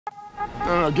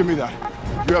No, give me that.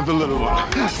 You have the little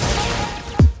one.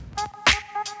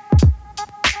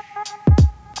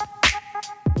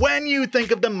 When you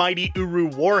think of the mighty Uru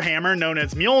warhammer known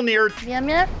as Mjolnir,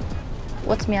 Mjolnir?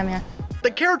 What's Mjolnir?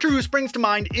 the character who springs to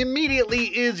mind immediately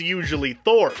is usually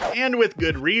Thor, and with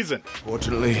good reason.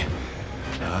 Fortunately,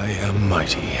 I am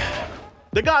mighty.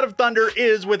 The God of Thunder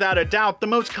is, without a doubt, the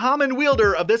most common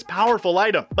wielder of this powerful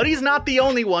item, but he's not the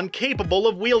only one capable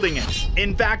of wielding it.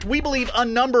 In fact, we believe a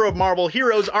number of Marvel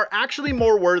heroes are actually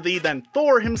more worthy than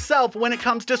Thor himself when it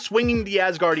comes to swinging the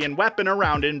Asgardian weapon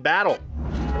around in battle.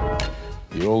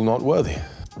 You're all not worthy.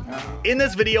 In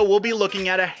this video, we'll be looking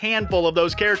at a handful of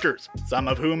those characters, some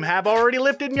of whom have already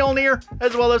lifted Mjolnir,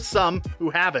 as well as some who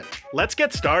haven't. Let's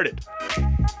get started.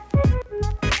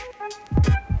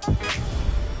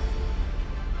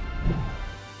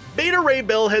 Beta Ray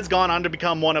Bill has gone on to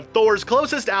become one of Thor's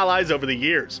closest allies over the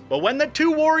years, but when the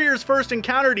two warriors first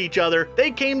encountered each other, they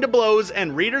came to blows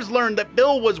and readers learned that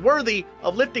Bill was worthy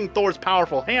of lifting Thor's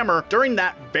powerful hammer during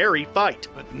that very fight.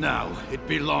 But now it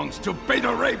belongs to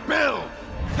Beta Ray Bill!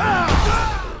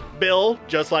 Bill,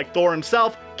 just like Thor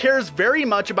himself, cares very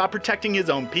much about protecting his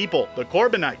own people, the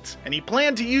Korbinites, and he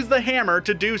planned to use the hammer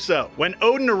to do so. When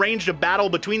Odin arranged a battle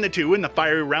between the two in the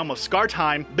fiery realm of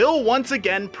Skartheim, Bill once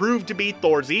again proved to be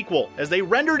Thor's equal, as they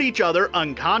rendered each other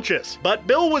unconscious. But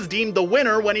Bill was deemed the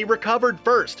winner when he recovered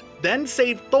first, then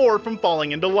saved Thor from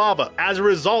falling into lava. As a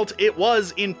result, it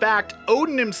was, in fact,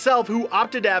 Odin himself who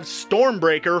opted to have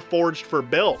Stormbreaker forged for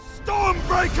Bill.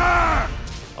 Stormbreaker!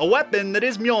 A weapon that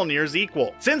is Mjolnir's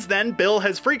equal. Since then, Bill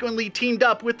has frequently teamed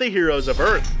up with the heroes of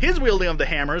Earth. His wielding of the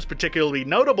hammer is particularly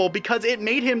notable because it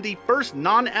made him the first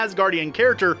non-Asgardian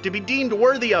character to be deemed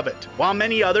worthy of it. While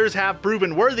many others have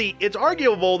proven worthy, it's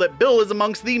arguable that Bill is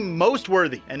amongst the most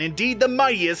worthy, and indeed the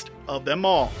mightiest of them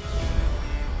all.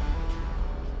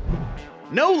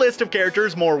 No list of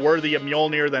characters more worthy of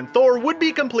Mjolnir than Thor would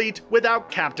be complete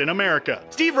without Captain America.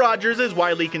 Steve Rogers is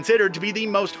widely considered to be the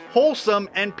most wholesome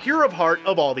and pure of heart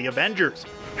of all the Avengers.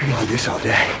 I can do this all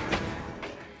day.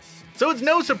 So it's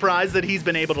no surprise that he's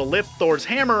been able to lift Thor's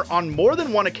hammer on more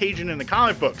than one occasion in the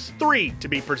comic books, 3 to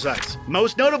be precise.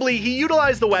 Most notably, he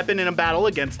utilized the weapon in a battle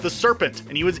against the Serpent,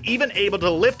 and he was even able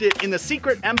to lift it in the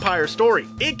Secret Empire story.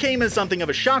 It came as something of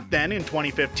a shock then in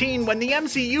 2015 when the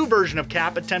MCU version of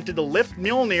Cap attempted to lift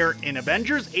Mjolnir in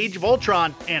Avengers Age of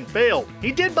Ultron and failed.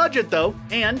 He did budget though,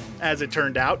 and, as it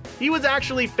turned out, he was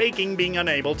actually faking being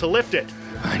unable to lift it.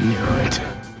 I knew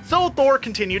it. So Thor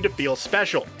continued to feel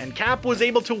special, and Cap was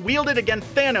able to wield it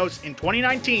against Thanos in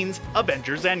 2019's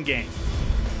Avengers Endgame.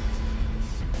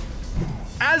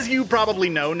 As you probably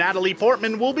know, Natalie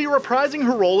Portman will be reprising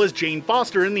her role as Jane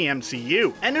Foster in the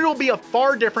MCU, and it'll be a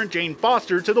far different Jane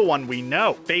Foster to the one we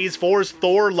know. Phase 4's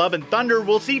Thor Love and Thunder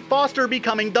will see Foster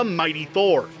becoming the mighty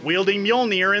Thor, wielding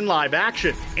Mjolnir in live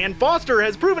action, and Foster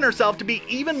has proven herself to be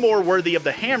even more worthy of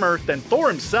the hammer than Thor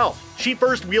himself. She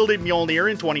first wielded Mjolnir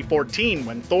in 2014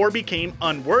 when Thor became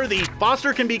unworthy.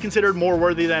 Foster can be considered more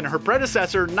worthy than her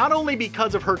predecessor not only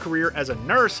because of her career as a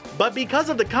nurse, but because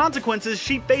of the consequences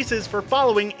she faces for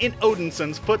following in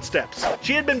Odinson's footsteps.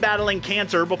 She had been battling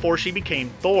cancer before she became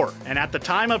Thor, and at the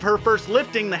time of her first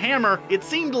lifting the hammer, it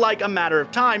seemed like a matter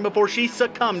of time before she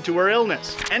succumbed to her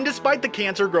illness. And despite the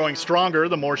cancer growing stronger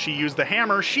the more she used the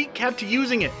hammer, she kept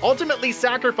using it, ultimately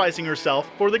sacrificing herself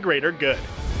for the greater good.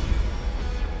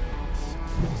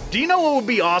 Do you know what would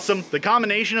be awesome? The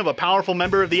combination of a powerful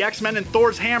member of the X-Men and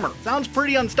Thor's hammer. Sounds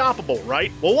pretty unstoppable,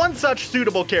 right? Well, one such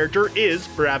suitable character is,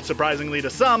 perhaps surprisingly to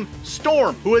some,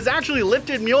 Storm, who has actually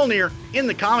lifted Mjolnir in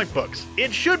the comic books.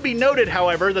 It should be noted,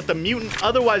 however, that the mutant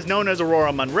otherwise known as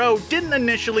Aurora Monroe didn't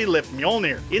initially lift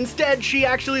Mjolnir. Instead, she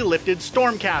actually lifted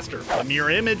Stormcaster, a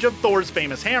mirror image of Thor's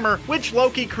famous hammer, which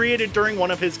Loki created during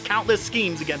one of his countless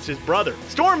schemes against his brother.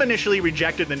 Storm initially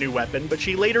rejected the new weapon, but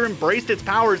she later embraced its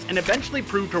powers and eventually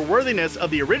proved her worthiness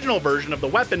of the original version of the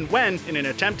weapon when, in an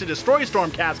attempt to destroy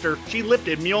Stormcaster, she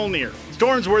lifted Mjolnir.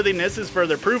 Storm's worthiness is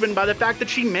further proven by the fact that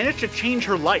she managed to change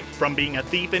her life, from being a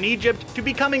thief in Egypt to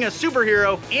becoming a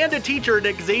superhero and a teacher at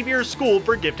Xavier's School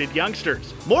for Gifted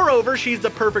Youngsters. Moreover, she's the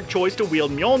perfect choice to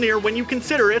wield Mjolnir when you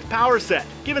consider its power set,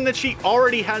 given that she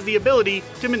already has the ability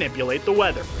to manipulate the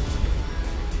weather.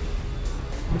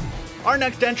 Our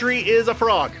next entry is a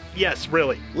frog. Yes,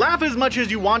 really. Laugh as much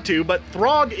as you want to, but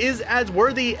Throg is as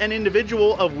worthy an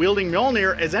individual of wielding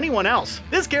Mjolnir as anyone else.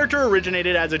 This character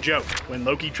originated as a joke, when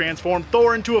Loki transformed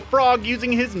Thor into a frog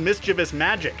using his mischievous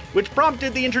magic, which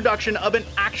prompted the introduction of an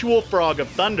actual Frog of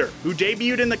Thunder, who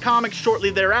debuted in the comics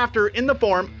shortly thereafter in the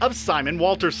form of Simon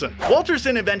Walterson.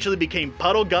 Walterson eventually became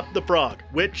Puddlegup the Frog,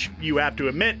 which, you have to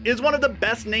admit, is one of the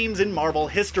best names in Marvel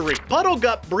history.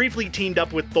 Puddlegup briefly teamed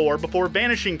up with Thor before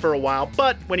vanishing for a while,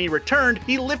 but when he returned,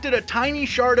 he lifted a tiny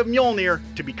shard of Mjolnir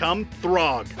to become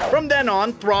Throg. From then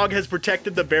on, Throg has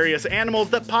protected the various animals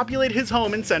that populate his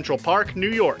home in Central Park, New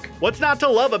York. What's not to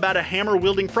love about a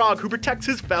hammer-wielding frog who protects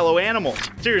his fellow animals?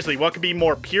 Seriously, what could be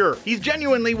more pure? He's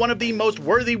genuinely one of the most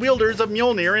worthy wielders of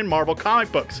Mjolnir in Marvel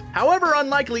comic books, however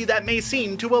unlikely that may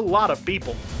seem to a lot of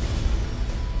people.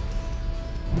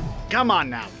 Come on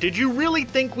now, did you really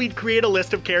think we'd create a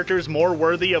list of characters more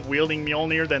worthy of wielding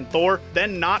Mjolnir than Thor,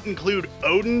 then not include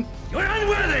Odin? You're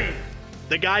unworthy!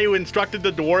 The guy who instructed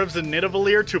the dwarves in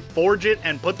Nidavellir to forge it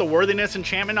and put the worthiness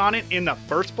enchantment on it in the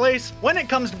first place? When it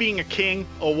comes to being a king,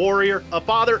 a warrior, a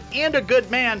father, and a good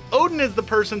man, Odin is the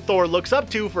person Thor looks up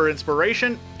to for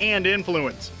inspiration and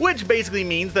influence. Which basically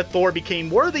means that Thor became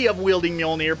worthy of wielding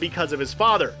Mjolnir because of his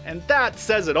father, and that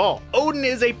says it all. Odin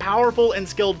is a powerful and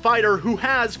skilled fighter who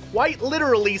has, quite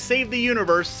literally, saved the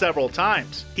universe several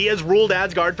times. He has ruled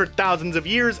Asgard for thousands of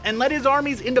years and led his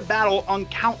armies into battle on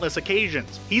countless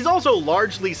occasions. He's also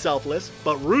largely selfless,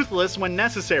 but ruthless when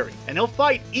necessary, and he'll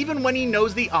fight even when he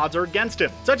knows the odds are against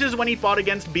him, such as when he fought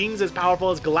against beings as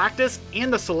powerful as Galactus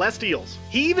and the Celestials.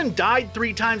 He even died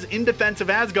 3 times in defense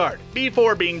of Asgard,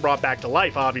 before being brought back to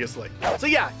life, obviously. So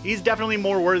yeah, he's definitely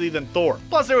more worthy than Thor.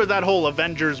 Plus there was that whole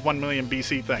Avengers 1 million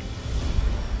BC thing.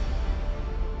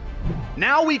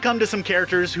 Now we come to some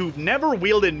characters who've never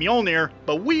wielded Mjolnir,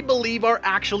 but we believe are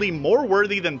actually more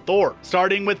worthy than Thor,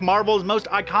 starting with Marvel's most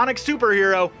iconic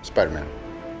superhero, Spider-Man.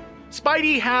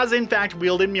 Spidey has in fact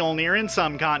wielded Mjolnir in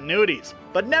some continuities,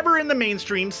 but never in the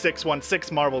mainstream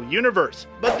 616 Marvel universe.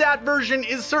 But that version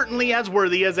is certainly as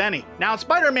worthy as any. Now,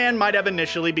 Spider-Man might have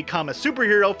initially become a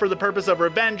superhero for the purpose of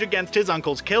revenge against his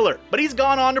uncle's killer, but he's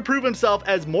gone on to prove himself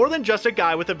as more than just a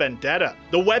guy with a vendetta.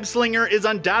 The web-slinger is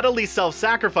undoubtedly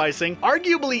self-sacrificing,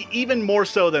 arguably even more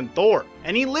so than Thor,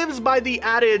 and he lives by the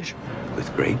adage,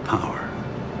 "With great power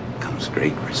comes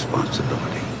great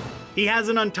responsibility." He has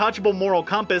an untouchable moral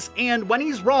compass, and when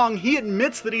he's wrong, he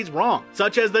admits that he's wrong,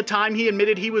 such as the time he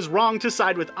admitted he was wrong to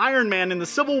side with Iron Man in the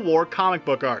Civil War comic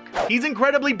book arc. He's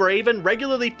incredibly brave and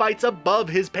regularly fights above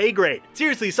his pay grade.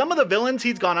 Seriously, some of the villains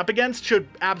he's gone up against should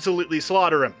absolutely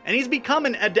slaughter him, and he's become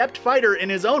an adept fighter in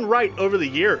his own right over the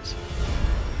years.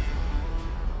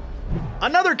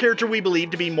 Another character we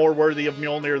believe to be more worthy of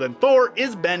Mjolnir than Thor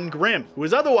is Ben Grimm, who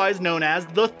is otherwise known as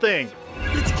the Thing.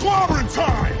 It's clobbering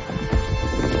time!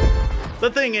 The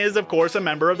Thing is, of course, a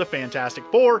member of the Fantastic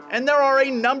Four, and there are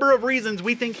a number of reasons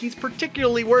we think he's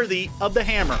particularly worthy of the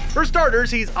hammer. For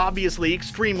starters, he's obviously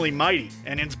extremely mighty,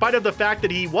 and in spite of the fact that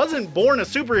he wasn't born a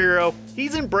superhero,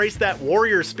 he's embraced that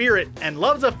warrior spirit and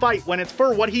loves a fight when it's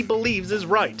for what he believes is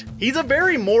right. He's a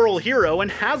very moral hero and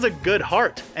has a good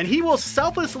heart, and he will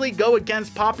selflessly go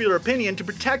against popular opinion to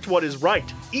protect what is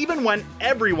right, even when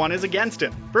everyone is against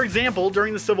him. For example,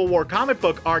 during the Civil War comic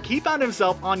book arc, he found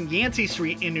himself on Yancey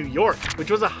Street in New York,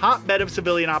 which was a hotbed of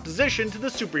civilian opposition to the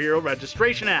Superhero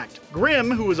Registration Act.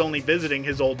 Grimm, who was only visiting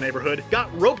his old neighborhood, got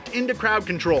roped into crowd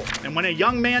control, and when a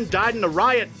young man died in a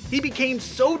riot, he became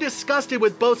so disgusted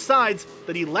with both sides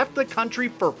that he left the country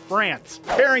for France.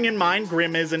 Bearing in mind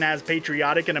Grimm isn't as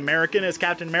patriotic and American as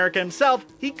Captain America himself,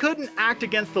 he couldn't act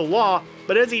against the law,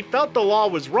 but as he felt the law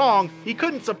was wrong, he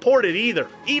couldn't support it either,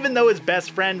 even though his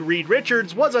best friend Reed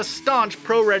Richards was a staunch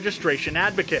pro-registration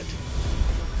advocate.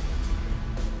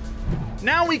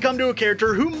 Now we come to a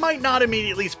character who might not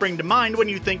immediately spring to mind when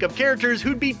you think of characters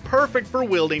who'd be perfect for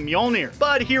wielding Mjolnir.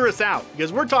 But hear us out,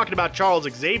 because we're talking about Charles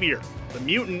Xavier, the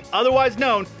mutant otherwise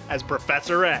known as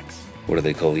Professor X. What do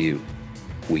they call you?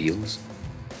 Wheels?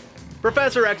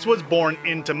 Professor X was born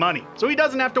into money, so he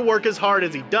doesn't have to work as hard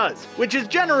as he does, which is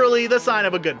generally the sign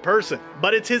of a good person.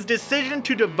 But it's his decision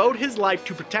to devote his life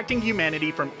to protecting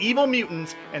humanity from evil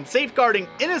mutants and safeguarding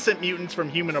innocent mutants from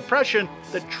human oppression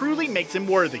that truly makes him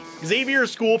worthy. Xavier's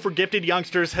School for Gifted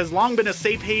Youngsters has long been a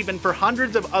safe haven for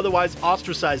hundreds of otherwise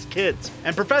ostracized kids,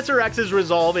 and Professor X's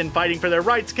resolve in fighting for their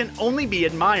rights can only be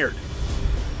admired.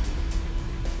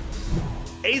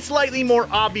 A slightly more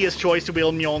obvious choice to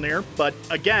wield Mjolnir, but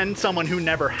again, someone who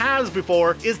never has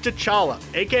before, is T'Challa,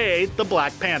 aka the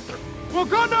Black Panther.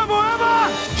 Wakanda forever!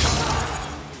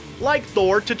 Like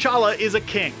Thor, T'Challa is a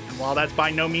king, and While that's by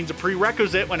no means a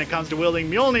prerequisite when it comes to wielding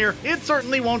Mjolnir, it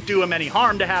certainly won't do him any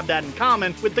harm to have that in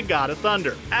common with the God of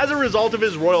Thunder. As a result of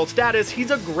his royal status, he's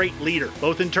a great leader,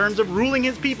 both in terms of ruling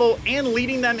his people and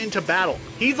leading them into battle.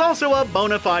 He's also a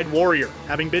bona fide warrior,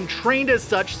 having been trained as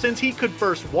such since he could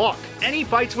first walk, and he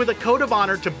fights with a code of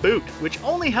honor to boot, which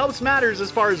only helps matters as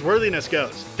far as worthiness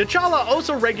goes. T'Challa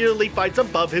also regularly fights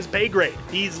above his pay grade.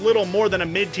 He's little more than a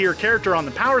mid-tier character on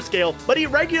the power scale, but he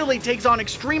regularly takes on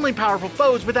extremely powerful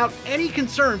foes without any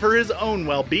concern for his own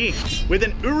well-being. With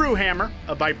an Uru hammer,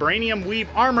 a vibranium weave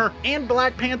armor, and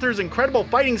Black Panther's incredible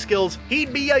fighting skills,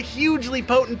 he'd be a hugely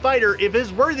potent fighter if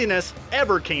his worthiness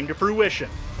ever came to fruition.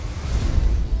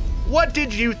 What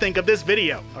did you think of this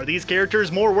video? Are these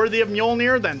characters more worthy of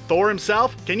Mjolnir than Thor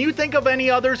himself? Can you think of any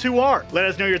others who are? Let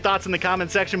us know your thoughts in the comment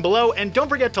section below, and don't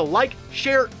forget to like,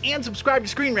 share, and subscribe to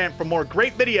Screen Rant for more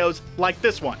great videos like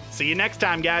this one. See you next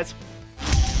time, guys.